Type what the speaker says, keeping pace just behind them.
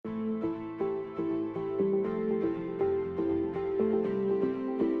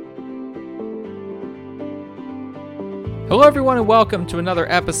Hello, everyone, and welcome to another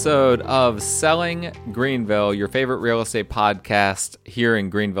episode of Selling Greenville, your favorite real estate podcast here in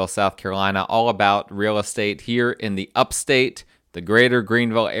Greenville, South Carolina, all about real estate here in the upstate, the greater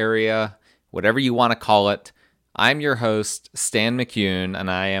Greenville area, whatever you want to call it. I'm your host, Stan McCune,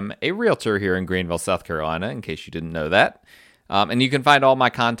 and I am a realtor here in Greenville, South Carolina, in case you didn't know that. And you can find all my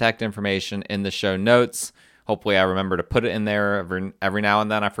contact information in the show notes. Hopefully, I remember to put it in there every now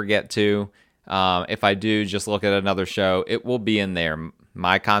and then. I forget to. If I do, just look at another show. It will be in there.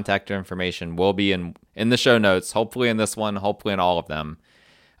 My contact information will be in the show notes, hopefully in this one, hopefully in all of them.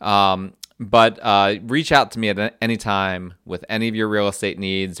 But reach out to me at any time with any of your real estate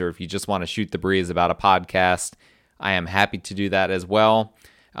needs, or if you just want to shoot the breeze about a podcast, I am happy to do that as well.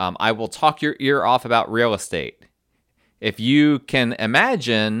 I will talk your ear off about real estate. If you can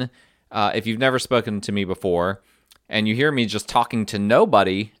imagine, if you've never spoken to me before, and you hear me just talking to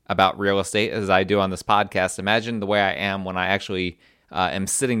nobody about real estate as I do on this podcast, imagine the way I am when I actually am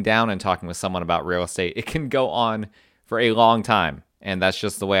sitting down and talking with someone about real estate. It can go on for a long time, and that's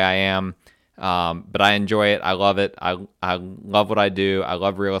just the way I am. But I enjoy it. I love it. I love what I do. I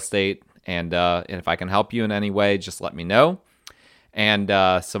love real estate, and if I can help you in any way, just let me know. And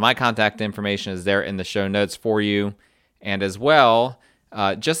so my contact information is there in the show notes for you. And as well,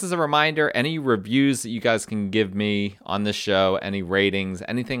 just as a reminder, any reviews that you guys can give me on this show, any ratings,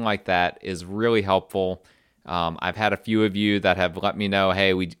 anything like that is really helpful. I've had a few of you that have let me know,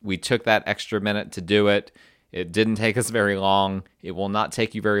 hey, we took that extra minute to do it. It didn't take us very long. It will not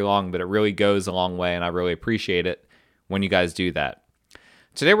take you very long, but it really goes a long way, and I really appreciate it when you guys do that.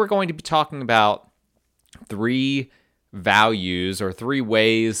 Today we're going to be talking about 3 values or 3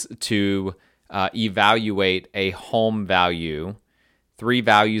 ways to evaluate a home value. 3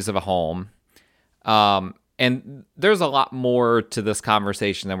 values of a home. And there's a lot more to this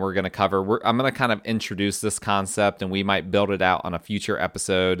conversation than we're going to cover. I'm going to kind of introduce this concept, and we might build it out on a future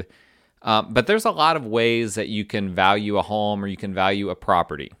episode. But there's a lot of ways that you can value a home or you can value a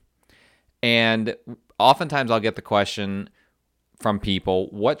property. And oftentimes I'll get the question from people,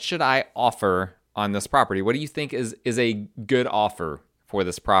 what should I offer on this property? What do you think is a good offer for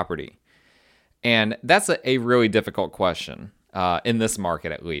this property? And that's a really difficult question. In this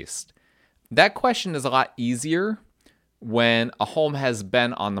market, at least. That question is a lot easier when a home has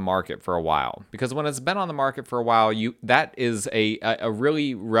been on the market for a while. Because when it's been on the market for a while, that is a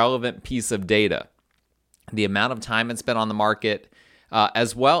really relevant piece of data. The amount of time it's been on the market,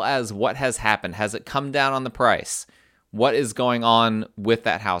 as well as what has happened. Has it come down on the price? What is going on with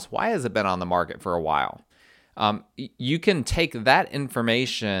that house? Why has it been on the market for a while? You can take that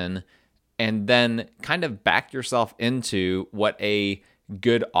information and then kind of back yourself into what a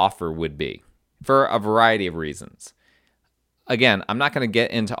good offer would be for a variety of reasons. Again, I'm not going to get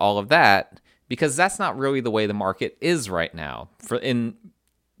into all of that because that's not really the way the market is right now. For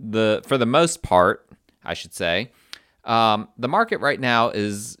the most part, I should say, the market right now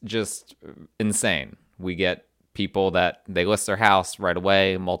is just insane. We get people that they list their house right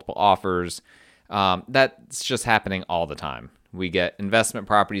away, multiple offers. That's just happening all the time. We get investment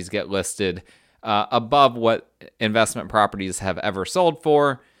properties get listed above what investment properties have ever sold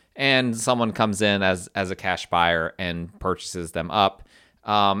for, and someone comes in as a cash buyer and purchases them up.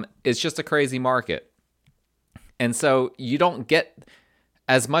 It's just a crazy market. And so you don't get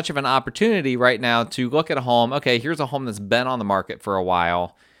as much of an opportunity right now to look at a home. Okay, here's a home that's been on the market for a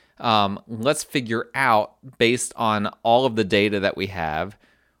while. Let's figure out, based on all of the data that we have,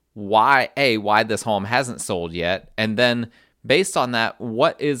 why this home hasn't sold yet, and then based on that,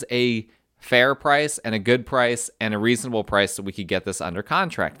 what is a fair price and a good price and a reasonable price that we could get this under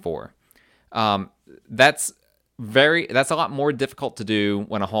contract for? That's a lot more difficult to do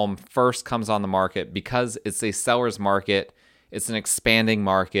when a home first comes on the market because it's a seller's market. It's an expanding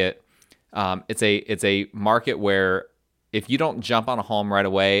market. It's a market where if you don't jump on a home right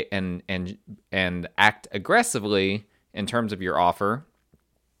away and act aggressively in terms of your offer,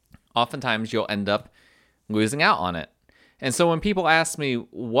 oftentimes you'll end up losing out on it. And so when people ask me,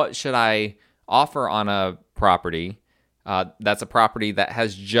 what should I offer on a property, that's a property that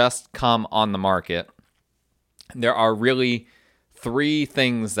has just come on the market, there are really 3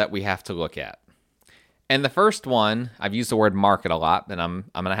 things that we have to look at. And the first one, I've used the word market a lot, and I'm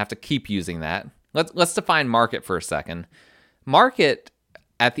going to have to keep using that. Let's define market for a second. Market,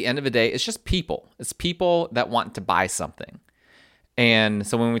 at the end of the day, is just people. It's people that want to buy something. And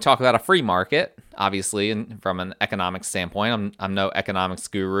so when we talk about a free market, obviously, and from an economic standpoint, I'm no economics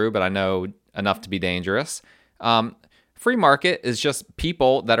guru, but I know enough to be dangerous. Free market is just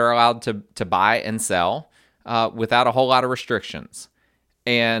people that are allowed to buy and sell without a whole lot of restrictions.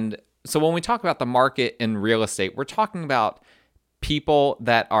 And So when we talk about the market in real estate, we're talking about people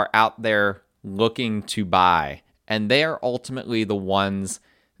that are out there looking to buy, and they are ultimately the ones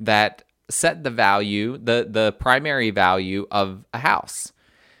that set the value, the primary value of a house.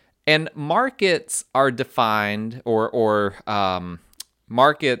 And markets are defined, or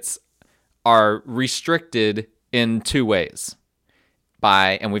markets are restricted in two ways.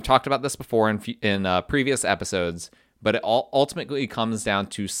 And we've talked about this before in previous episodes, but it ultimately comes down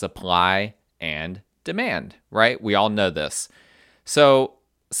to supply and demand, right? We all know this. So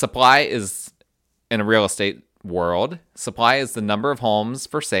supply is, in a real estate world, supply is the number of homes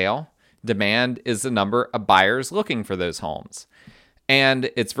for sale. Demand is the number of buyers looking for those homes.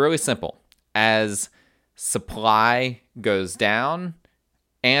 And it's really simple. As supply goes down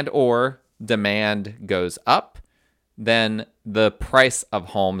and or demand goes up, then the price of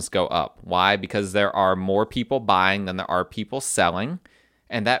homes go up. Why? Because there are more people buying than there are people selling,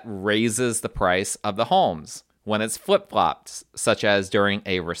 and that raises the price of the homes. When it's flip-flopped, such as during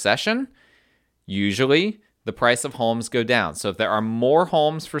a recession, usually the price of homes go down. So if there are more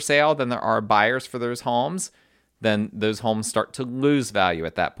homes for sale than there are buyers for those homes, then those homes start to lose value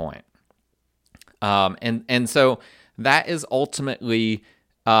at that point. And so that is ultimately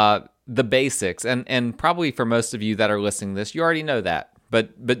the basics. And probably for most of you that are listening to this, you already know that.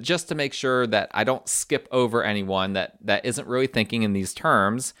 But just to make sure that I don't skip over anyone that isn't really thinking in these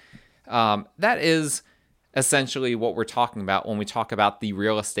terms, that is essentially what we're talking about when we talk about the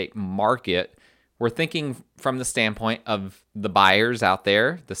real estate market. We're thinking from the standpoint of the buyers out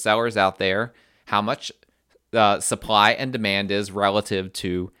there, the sellers out there, how much supply and demand is relative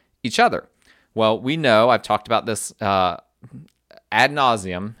to each other. Well, we know, I've talked about this ad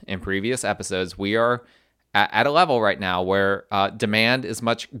nauseum in previous episodes. We are at a level right now where demand is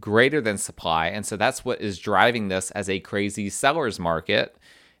much greater than supply. And so that's what is driving this as a crazy seller's market,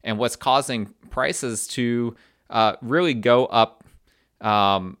 and what's causing prices to really go up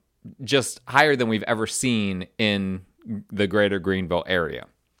just higher than we've ever seen in the greater Greenville area.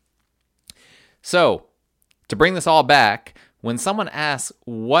 So to bring this all back, when someone asks,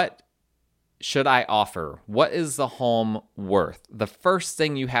 what should I offer? What is the home worth? The first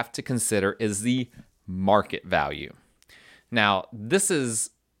thing you have to consider is the market value. Now, this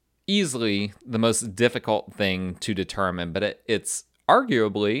is easily the most difficult thing to determine, but it's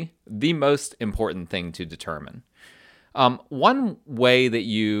arguably the most important thing to determine. One way that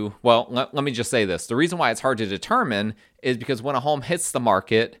let me just say this. The reason why it's hard to determine is because when a home hits the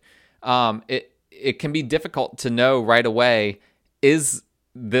market, it can be difficult to know right away, is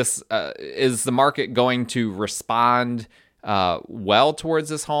the market going to respond well towards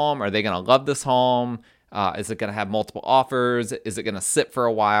this home? Are they going to love this home? Is it going to have multiple offers? Is it going to sit for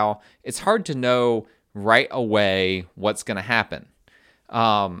a while? It's hard to know right away what's going to happen.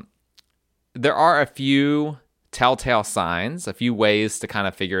 There are a few telltale signs, a few ways to kind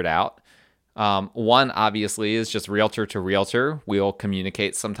of figure it out. One, obviously, is just realtor to realtor. We'll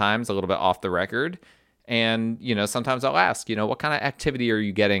communicate sometimes a little bit off the record. And, sometimes I'll ask, what kind of activity are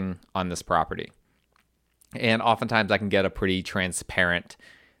you getting on this property? And oftentimes I can get a pretty transparent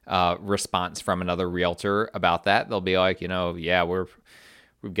response from another realtor about that. They'll be like, yeah,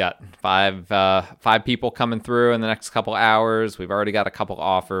 we've got five people coming through in the next couple hours. We've already got a couple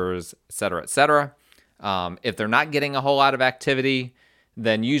offers, et cetera, et cetera. If they're not getting a whole lot of activity,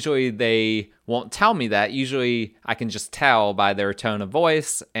 then usually they won't tell me that. Usually I can just tell by their tone of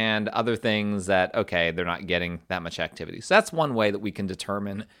voice and other things that, okay, they're not getting that much activity. So that's one way that we can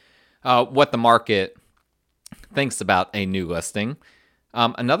determine what the market thinks about a new listing.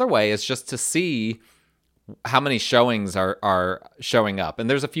 Another way is just to see how many showings are showing up. And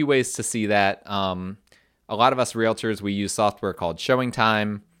there's a few ways to see that. A lot of us realtors, we use software called Showing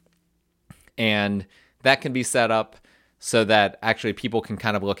Time, and that can be set up so that actually people can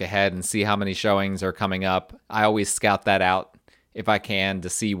kind of look ahead and see how many showings are coming up. I always scout that out if I can to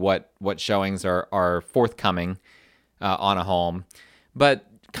see what showings are forthcoming on a home. But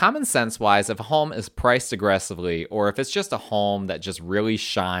common sense wise, if a home is priced aggressively, or if it's just a home that just really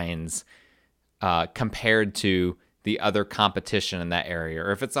shines compared to the other competition in that area,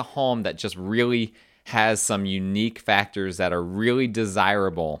 or if it's a home that just really has some unique factors that are really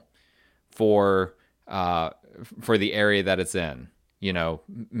desirable for the area that it's in.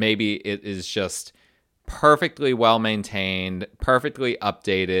 Maybe it is just perfectly well maintained, perfectly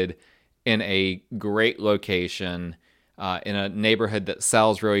updated, in a great location, in a neighborhood that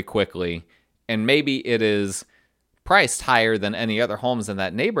sells really quickly, and maybe it is priced higher than any other homes in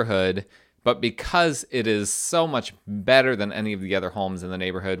that neighborhood, but because it is so much better than any of the other homes in the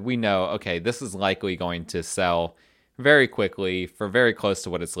neighborhood, we know, okay, this is likely going to sell very quickly for very close to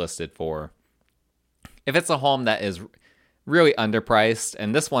what it's listed for. If it's a home that is really underpriced,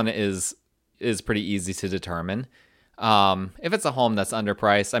 and this one is pretty easy to determine. If it's a home that's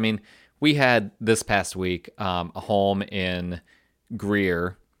underpriced, I mean, we had this past week a home in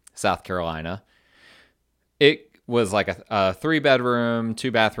Greer, South Carolina. It was like a 3-bedroom,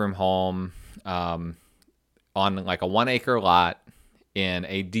 2-bathroom home on like a 1-acre lot in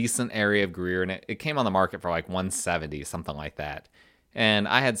a decent area of Greer, and it came on the market for like $170, something like that. And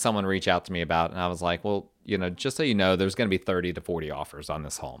I had someone reach out to me about it, and I was like, well, just so you know, there's going to be 30 to 40 offers on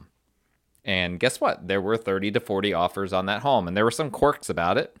this home. And guess what? There were 30 to 40 offers on that home, and there were some quirks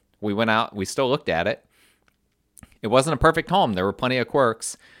about it. We went out, we still looked at it. It wasn't a perfect home. There were plenty of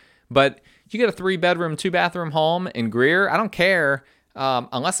quirks, but you get a 3-bedroom, 2-bathroom home in Greer, I don't care,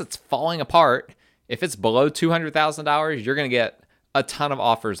 unless it's falling apart. If it's below $200,000, you're going to get a ton of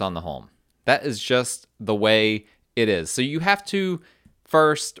offers on the home. That is just the way it is. So you have to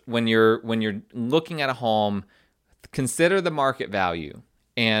first, when you're looking at a home, consider the market value.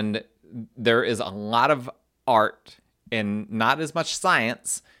 And there is a lot of art and not as much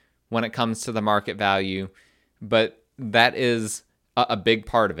science when it comes to the market value, but that is a big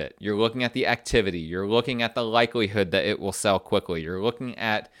part of it. You're looking at the activity. You're looking at the likelihood that it will sell quickly. You're looking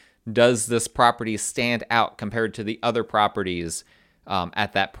at, does this property stand out compared to the other properties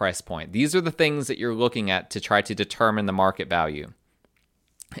at that price point? These are the things that you're looking at to try to determine the market value.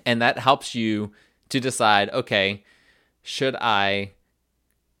 And that helps you to decide, okay, should I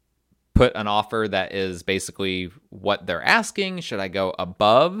put an offer that is basically what they're asking? Should I go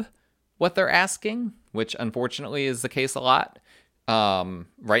above what they're asking, which unfortunately is the case a lot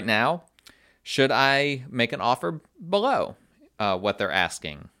right now? Should I make an offer below what they're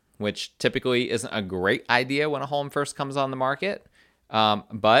asking, which typically isn't a great idea when a home first comes on the market,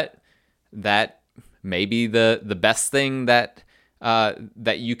 but that may be the best thing that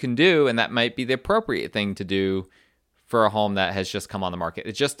you can do, and that might be the appropriate thing to do for a home that has just come on the market.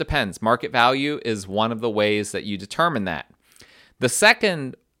 It just depends. Market value is one of the ways that you determine that. The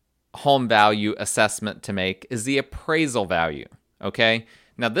second home value assessment to make is the appraisal value, okay?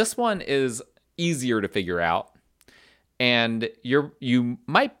 Now this one is easier to figure out, and you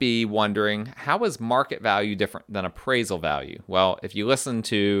might be wondering, how is market value different than appraisal value? Well, if you listen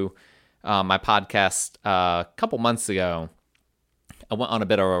to my podcast a couple months ago, I went on a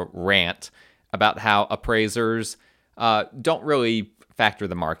bit of a rant about how appraisers don't really factor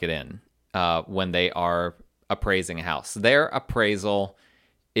the market in when they are appraising a house. Their appraisal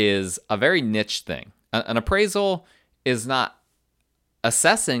is a very niche thing. An appraisal is not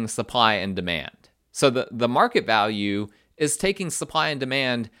assessing supply and demand. So the market value is taking supply and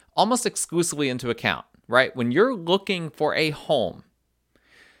demand almost exclusively into account, right? When you're looking for a home,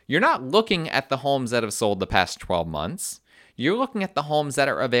 you're not looking at the homes that have sold the past 12 months. You're looking at the homes that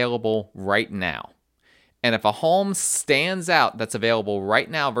are available right now. And if a home stands out that's available right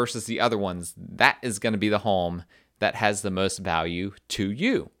now versus the other ones, that is going to be the home that has the most value to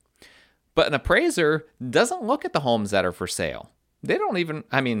you. But an appraiser doesn't look at the homes that are for sale. They don't even,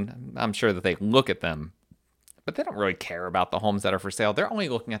 I'm sure that they look at them, but they don't really care about the homes that are for sale. They're only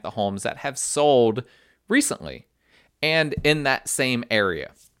looking at the homes that have sold recently and in that same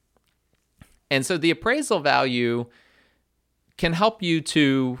area. And so the appraisal value can help you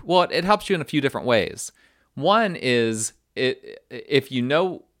it helps you in a few different ways. One is, if you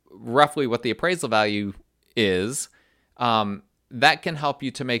know roughly what the appraisal value is, that can help you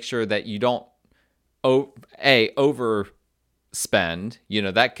to make sure that you don't overspend.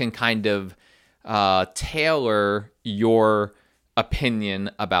 That can kind of tailor your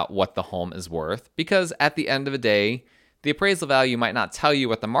opinion about what the home is worth, because at the end of the day, the appraisal value might not tell you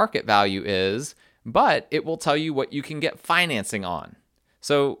what the market value is, but it will tell you what you can get financing on.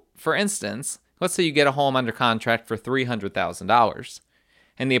 So, for instance, let's say you get a home under contract for $300,000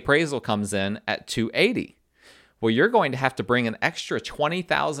 and the appraisal comes in at $280,000. Well, you're going to have to bring an extra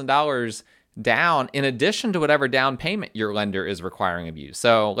 $20,000 down in addition to whatever down payment your lender is requiring of you.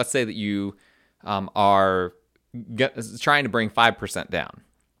 So let's say that you are trying to bring 5% down,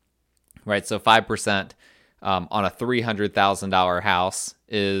 right? So 5% on a $300,000 house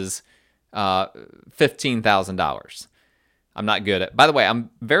is $15,000. I'm not good at, by the way, I'm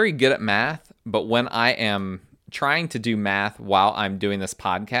very good at math, but when I am trying to do math while I'm doing this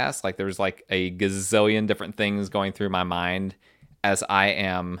podcast, like there's like a gazillion different things going through my mind as I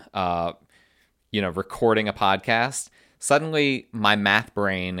am, recording a podcast. Suddenly my math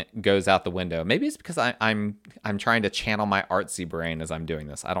brain goes out the window. Maybe it's because I'm trying to channel my artsy brain as I'm doing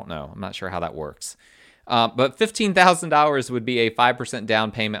this. I don't know. I'm not sure how that works. But $15,000 would be a 5%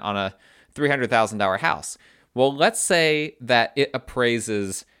 down payment on a $300,000 house. Well, let's say that it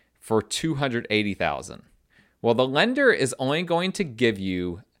appraises for $280,000. Well, the lender is only going to give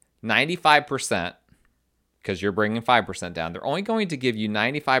you 95%, because you're bringing 5% down. They're only going to give you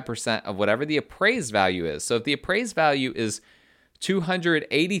 95% of whatever the appraised value is. So if the appraised value is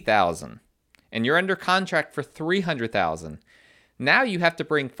 $280,000 and you're under contract for $300,000, now you have to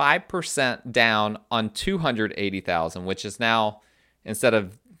bring 5% down on $280,000, which is now, instead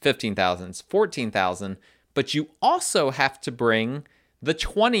of $15,000, it's $14,000. But you also have to bring the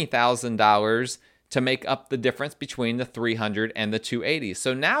 $20,000 to make up the difference between the $300 and the $280.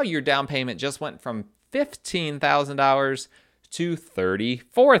 So now your down payment just went from $15,000 to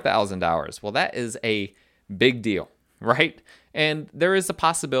 $34,000. Well, that is a big deal, right? And there is a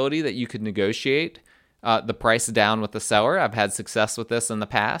possibility that you could negotiate the price down with the seller. I've had success with this in the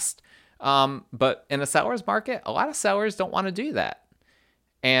past. But in a seller's market, a lot of sellers don't want to do that.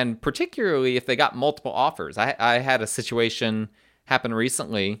 And particularly if they got multiple offers. I had a situation happen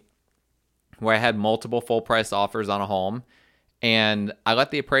recently where I had multiple full price offers on a home. And I let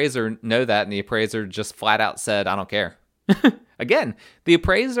the appraiser know that, and the appraiser just flat out said, I don't care. Again, the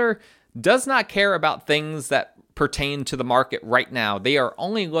appraiser does not care about things that pertain to the market right now. They are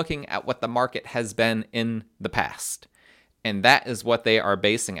only looking at what the market has been in the past. And that is what they are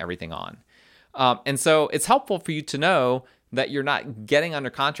basing everything on. And so it's helpful for you to know that you're not getting under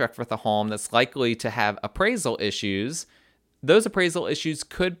contract with a home that's likely to have appraisal issues. Those appraisal issues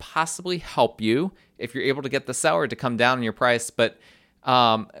could possibly help you if you're able to get the seller to come down on your price. But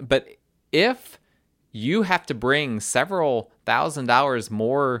if you have to bring several $1,000s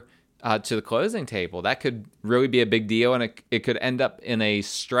more to the closing table, that could really be a big deal, and it could end up in a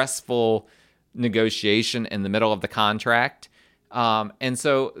stressful negotiation in the middle of the contract. And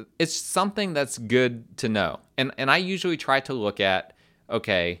so it's something that's good to know. And I usually try to look at,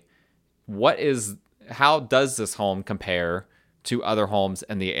 okay, how does this home compare to other homes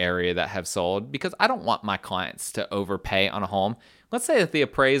in the area that have sold? Because I don't want my clients to overpay on a home. Let's say that the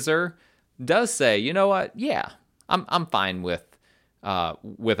appraiser does say, you know what, yeah, I'm fine with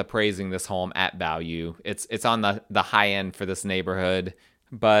appraising this home at value. It's on the high end for this neighborhood,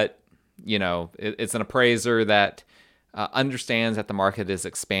 but it's an appraiser that understands that the market is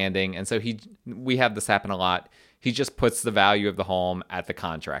expanding, and so we have this happen a lot. He just puts the value of the home at the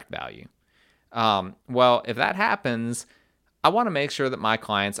contract value. Well, if that happens, I want to make sure that my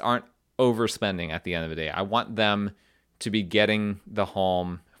clients aren't overspending at the end of the day. I want them to be getting the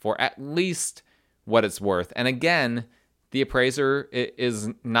home for at least what it's worth. And again, the appraiser is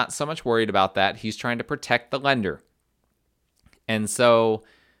not so much worried about that. He's trying to protect the lender. And so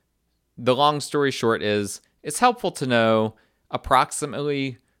the long story short is, it's helpful to know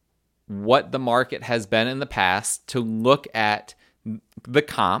approximately what the market has been in the past, to look at the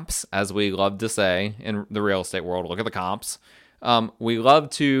comps, as we love to say in the real estate world. Look at the comps. We love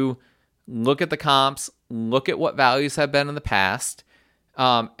to look at the comps, look at what values have been in the past,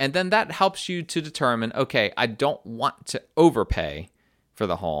 and then that helps you to determine, okay, I don't want to overpay for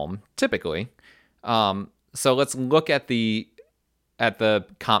the home, typically. So let's look at the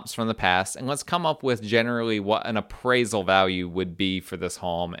comps from the past, and let's come up with generally what an appraisal value would be for this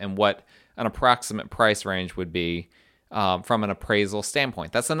home and what an approximate price range would be from an appraisal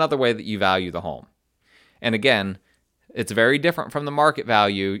standpoint. That's another way that you value the home. And again, it's very different from the market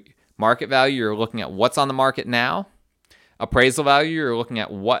value. Market value, you're looking at what's on the market now. Appraisal value, you're looking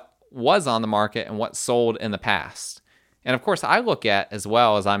at what was on the market and what sold in the past. And of course, I look at, as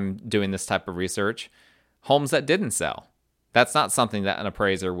well as I'm doing this type of research, homes that didn't sell. That's not something that an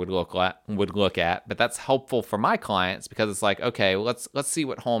appraiser would look at, but that's helpful for my clients, because it's like, okay, well, let's see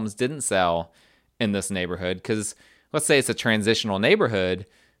what homes didn't sell in this neighborhood. Because let's say it's a transitional neighborhood,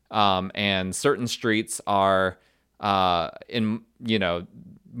 and certain streets are in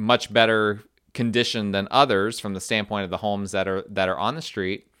much better condition than others from the standpoint of the homes that are on the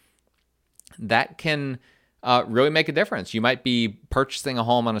street. That can really make a difference. You might be purchasing a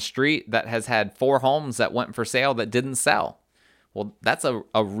home on a street that has had 4 homes that went for sale that didn't sell. Well, that's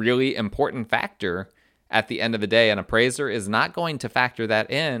a really important factor at the end of the day. An appraiser is not going to factor that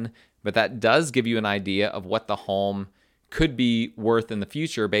in, but that does give you an idea of what the home could be worth in the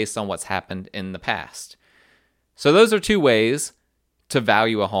future based on what's happened in the past. So those are 2 ways to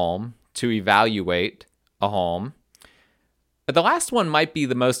value a home, to evaluate a home. The last one might be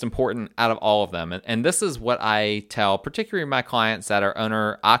the most important out of all of them. And this is what I tell, particularly my clients that are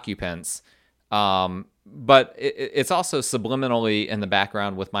owner-occupants, but it's also subliminally in the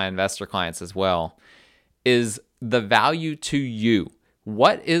background with my investor clients as well, is the value to you.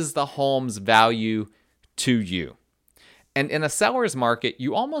 What is the home's value to you? And in a seller's market,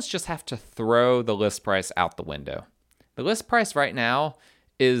 you almost just have to throw the list price out the window. The list price right now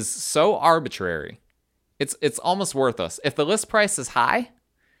is so arbitrary. It's almost worthless. If the list price is high,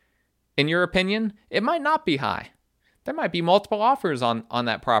 in your opinion, it might not be high. There might be multiple offers on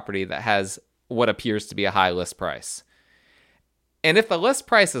that property that has what appears to be a high list price. And if the list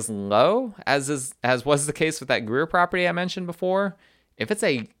price is low, as was the case with that Greer property I mentioned before, if it's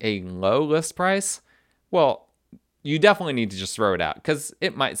a low list price, well, you definitely need to just throw it out because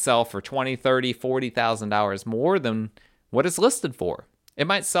it might sell for $20,000, $30,000, $40,000 more than what it's listed for. It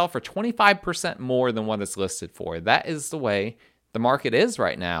might sell for 25% more than what it's listed for. That is the way the market is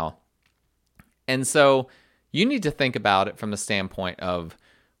right now. And so you need to think about it from the standpoint of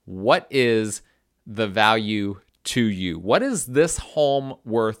what is the value to you? What is this home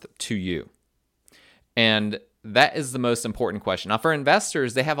worth to you? And that is the most important question. Now, for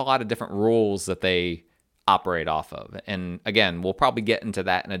investors, they have a lot of different rules that they operate off of. And again, we'll probably get into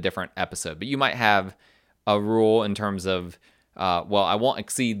that in a different episode. But you might have a rule in terms of, I won't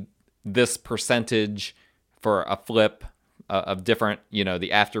exceed this percentage for a flip of different,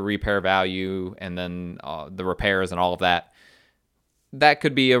 the after repair value and then the repairs and all of that. That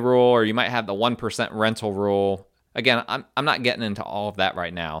could be a rule, or you might have the 1% rental rule. Again, I'm not getting into all of that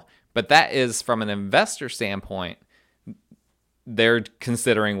right now, but that is from an investor standpoint, they're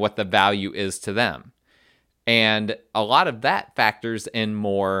considering what the value is to them. And a lot of that factors in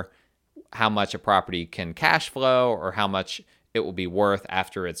more how much a property can cash flow or how much it will be worth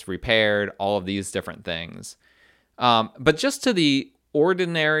after it's repaired, all of these different things. But just to the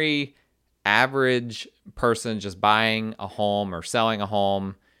ordinary average person just buying a home or selling a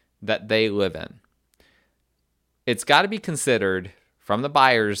home that they live in, it's got to be considered from the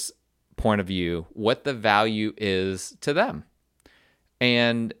buyer's point of view what the value is to them.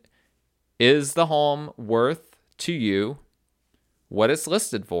 And is the home worth to you what it's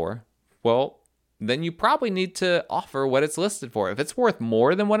listed for? Well, then you probably need to offer what it's listed for. If it's worth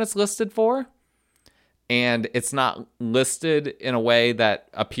more than what it's listed for, and it's not listed in a way that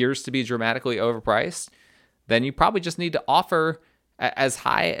appears to be dramatically overpriced, then you probably just need to offer as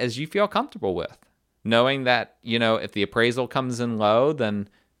high as you feel comfortable with, knowing that, if the appraisal comes in low, then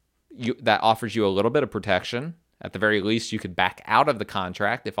that offers you a little bit of protection. At the very least, you could back out of the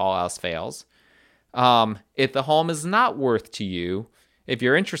contract if all else fails. If the home is not worth to you, if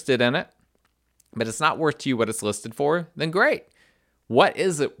you're interested in it, but it's not worth to you what it's listed for, then great. What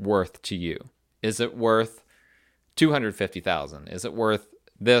is it worth to you? Is it worth $250,000? Is it worth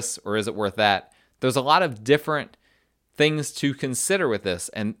this or is it worth that? There's a lot of different things to consider with this.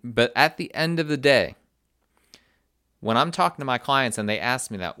 But at the end of the day, when I'm talking to my clients and they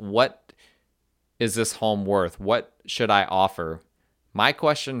ask me that, what is this home worth? What should I offer? My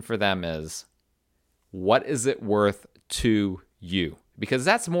question for them is, what is it worth to you? Because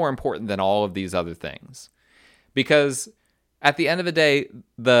that's more important than all of these other things. Because at the end of the day,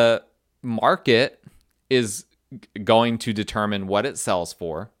 the market is going to determine what it sells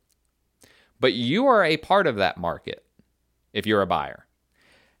for, but you are a part of that market if you're a buyer.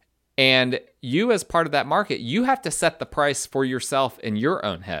 And you, as part of that market, you have to set the price for yourself in your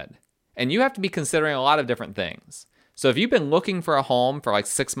own head. And you have to be considering a lot of different things. So if you've been looking for a home for like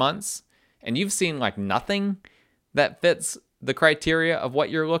 6 months and you've seen like nothing that fits the criteria of what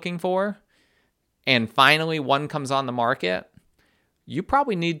you're looking for, and finally one comes on the market, you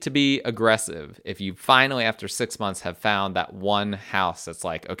probably need to be aggressive if you finally, after 6 months, have found that one house that's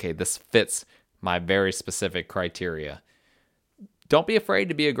like, okay, this fits my very specific criteria. Don't be afraid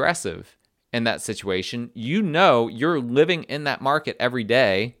to be aggressive in that situation. You're living in that market every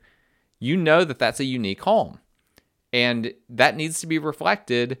day. You know that that's a unique home. And that needs to be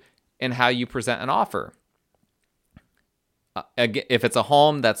reflected in how you present an offer. If it's a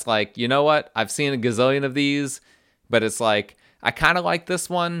home that's like, you know what, I've seen a gazillion of these, but it's like, I kind of like this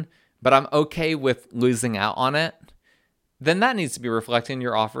one, but I'm okay with losing out on it, then that needs to be reflected in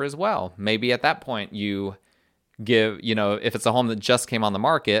your offer as well. Maybe at that point you give, if it's a home that just came on the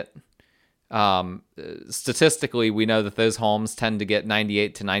market, statistically, we know that those homes tend to get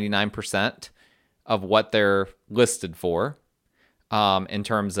 98 to 99% of what they're listed for in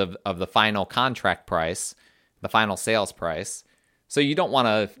terms of the final contract price, the final sales price. So you don't want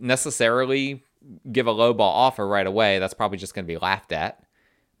to necessarily give a lowball offer right away. That's probably just going to be laughed at.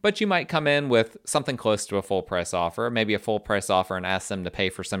 But you might come in with something close to a full price offer, maybe a full price offer, and ask them to pay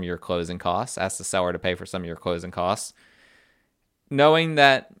for some of your closing costs, ask the seller to pay for some of your closing costs, knowing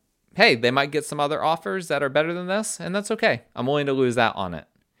that, hey, they might get some other offers that are better than this, and that's okay. I'm willing to lose out on it.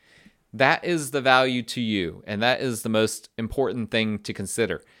 That is the value to you, and that is the most important thing to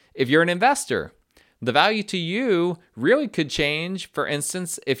consider. If you're an investor, the value to you really could change. For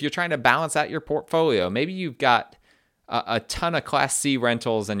instance, if you're trying to balance out your portfolio, maybe you've got a ton of Class C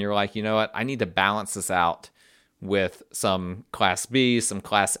rentals and you're like, you know what, I need to balance this out with some Class B, some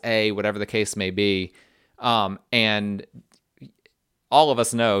Class A, whatever the case may be. And all of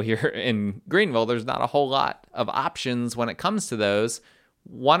us know here in Greenville, there's not a whole lot of options when it comes to those.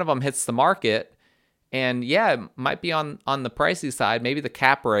 One of them hits the market, and yeah, it might be on the pricey side, maybe the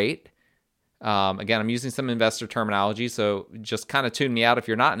cap rate. Again, I'm using some investor terminology, so just kind of tune me out if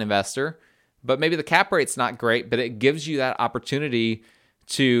you're not an investor. But maybe the cap rate's not great, but it gives you that opportunity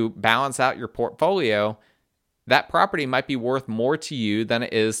to balance out your portfolio. That property might be worth more to you than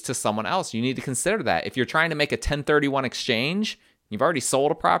it is to someone else. You need to consider that. If you're trying to make a 1031 exchange, you've already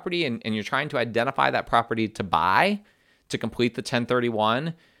sold a property and you're trying to identify that property to buy to complete the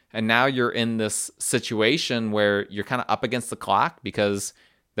 1031, and now you're in this situation where you're kind of up against the clock because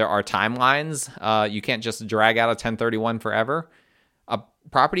there are timelines. You can't just drag out a 1031 forever. A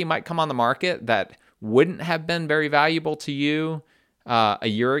property might come on the market that wouldn't have been very valuable to you a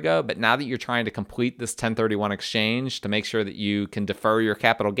year ago, but now that you're trying to complete this 1031 exchange to make sure that you can defer your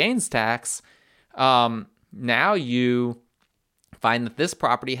capital gains tax, now you find that this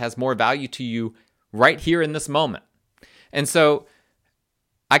property has more value to you right here in this moment. And so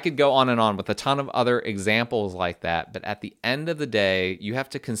I could go on and on with a ton of other examples like that, but at the end of the day, you have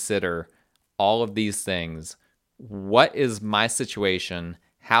to consider all of these things. What is my situation?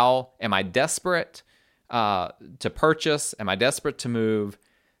 How am I desperate to purchase? Am I desperate to move?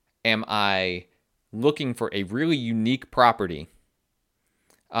 Am I looking for a really unique property?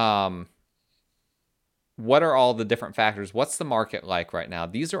 What are all the different factors? What's the market like right now?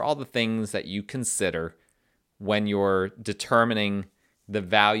 These are all the things that you consider when you're determining the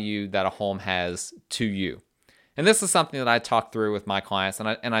value that a home has to you. And this is something that I talk through with my clients,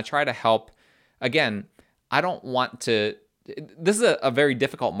 and I try to help. Again, I don't want to. This is a very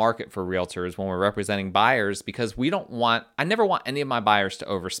difficult market for realtors when we're representing buyers, because I never want any of my buyers to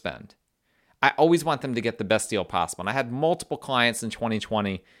overspend. I always want them to get the best deal possible. And I had multiple clients in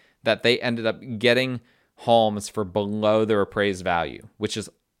 2020 that they ended up getting homes for below their appraised value, which is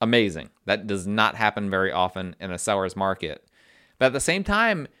amazing. That does not happen very often in a seller's market. But at the same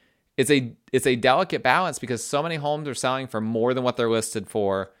time, it's a delicate balance, because so many homes are selling for more than what they're listed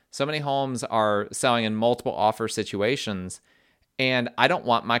for. So many homes are selling in multiple offer situations. And I don't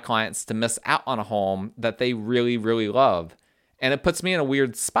want my clients to miss out on a home that they really, really love. And it puts me in a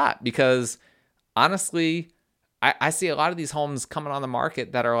weird spot, because honestly, I see a lot of these homes coming on the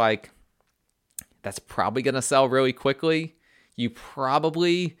market that are like, that's probably going to sell really quickly. You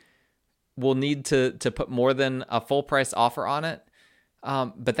probably will need to put more than a full price offer on it.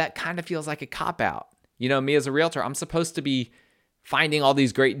 But that kind of feels like a cop-out. You know, me as a realtor, I'm supposed to be finding all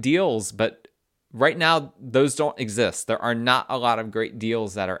these great deals, but right now, those don't exist. There are not a lot of great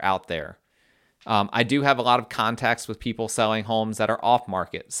deals that are out there. I do have a lot of contacts with people selling homes that are off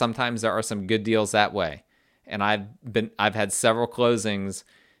market. Sometimes there are some good deals that way. And I've had several closings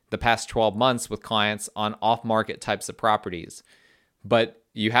the past 12 months with clients on off market types of properties. But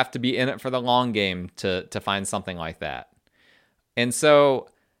you have to be in it for the long game to find something like that. And so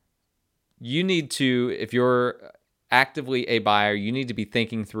you need to, if you're actively a buyer, you need to be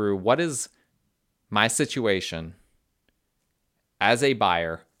thinking through, what is my situation as a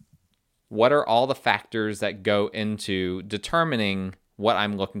buyer? What are all the factors that go into determining what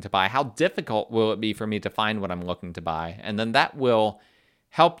I'm looking to buy? How difficult will it be for me to find what I'm looking to buy? And then that will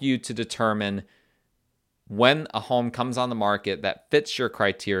help you to determine, when a home comes on the market that fits your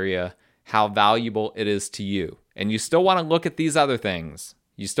criteria, how valuable it is to you. And you still want to look at these other things.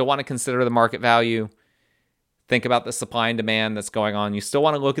 You still want to consider the market value. Think about the supply and demand that's going on. You still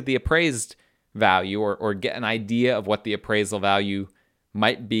want to look at the appraised value, or get an idea of what the appraisal value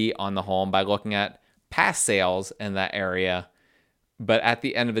might be on the home by looking at past sales in that area. But at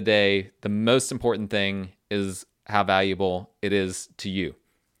the end of the day, the most important thing is how valuable it is to you.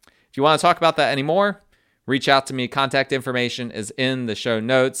 If you want to talk about that anymore, reach out to me. Contact information is in the show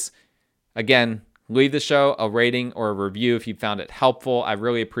notes. Again, leave the show a rating or a review if you found it helpful. I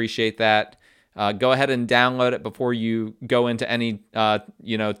really appreciate that. Go ahead and download it before you go into any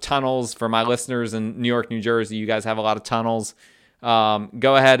tunnels. For my listeners in New York, New Jersey, you guys have a lot of tunnels.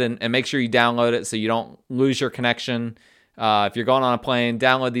 Go ahead and make sure you download it so you don't lose your connection. If you're going on a plane,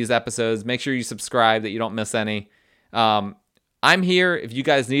 download these episodes. Make sure you subscribe that you don't miss any. I'm here if you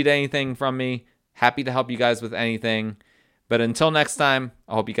guys need anything from me. Happy to help you guys with anything. But until next time,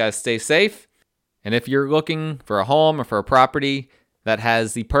 I hope you guys stay safe. And if you're looking for a home or for a property that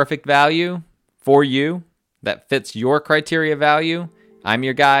has the perfect value for you, that fits your criteria value, I'm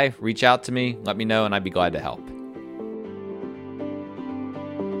your guy. Reach out to me, let me know, and I'd be glad to help.